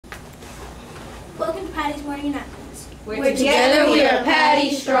Welcome to Patty's Morning Announcements. We're together, we are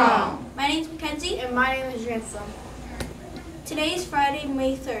Patty Strong. My name is Mackenzie. And my name is Ransom. Today is Friday,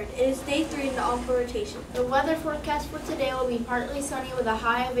 May 3rd. It is day 3 in the Alpha rotation. The weather forecast for today will be partly sunny with a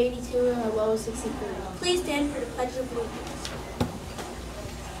high of 82 and a low of 63. Please stand for the Pledge of Allegiance.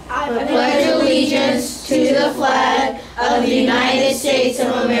 I pledge allegiance to the flag of the United States of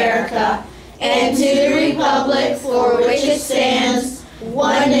America and to the republic for which it stands,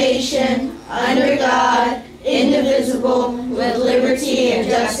 one nation, under God, indivisible, with liberty and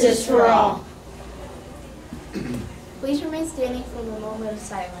justice for all. Please remain standing for the moment of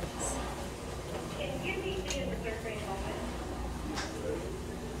silence.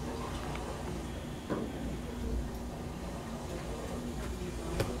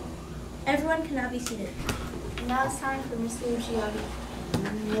 Everyone can now be seated. Now it's time for Mr.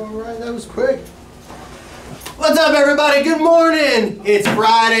 Luciani. All right, that was quick. What's up, everybody? Good morning. It's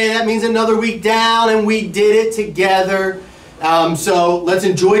Friday. That means another week down, and we did it together. So let's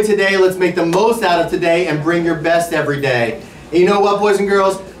enjoy today. Let's make the most out of today and bring your best every day. And you know what, boys and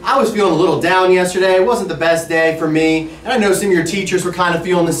girls? I was feeling a little down yesterday. It wasn't the best day for me, and I know some of your teachers were kind of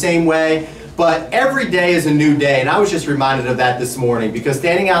feeling the same way. But every day is a new day, and I was just reminded of that this morning because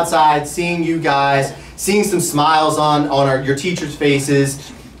standing outside, seeing you guys, seeing some smiles on your teachers'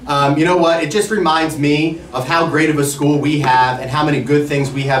 faces, you know what? It just reminds me of how great of a school we have and how many good things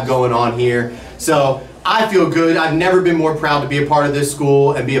we have going on here. So I feel good. I've never been more proud to be a part of this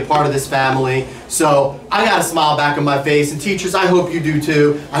school and be a part of this family. So I got a smile back on my face. And teachers, I hope you do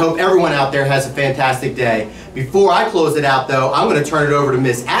too. I hope everyone out there has a fantastic day. Before I close it out though, I'm going to turn it over to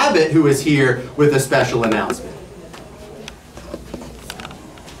Miss Abbott, who is here with a special announcement.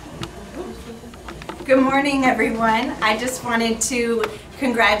 Good morning, everyone. I just wanted to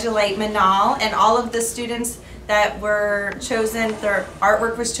congratulate Manal and all of the students that were chosen. Their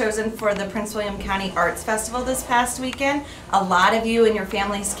artwork was chosen for the Prince William County Arts Festival this past weekend. A lot of you and your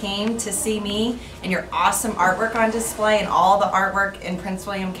families came to see me and your awesome artwork on display and all the artwork in Prince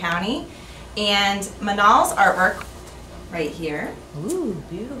William County. And Manal's artwork, right here,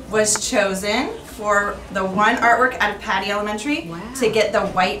 was chosen for the one artwork out of Patty Elementary to get the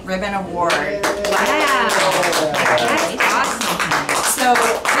White Ribbon Award. Wow, that's awesome. So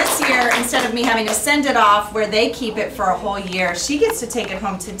this year, instead of me having to send it off where they keep it for a whole year, she gets to take it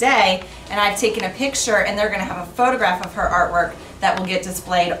home today, and I've taken a picture, and they're going to have a photograph of her artwork that will get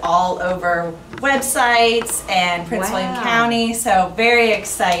displayed all over websites and Prince William County. So very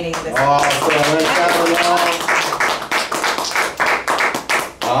exciting. This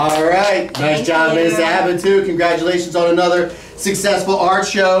All right, nice job, Miss Abbott, too. Congratulations on another successful art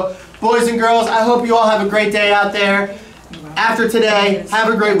show. Boys and girls, I hope you all have a great day out there. After today, have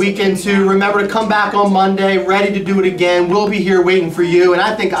a great weekend, too. Remember to come back on Monday, ready to do it again. We'll be here waiting for you. And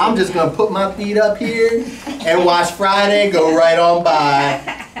I think I'm just going to put my feet up here and watch Friday go right on by.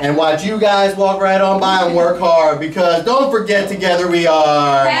 And watch you guys walk right on by and work hard. Because don't forget, together we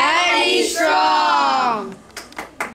are Patty Strong!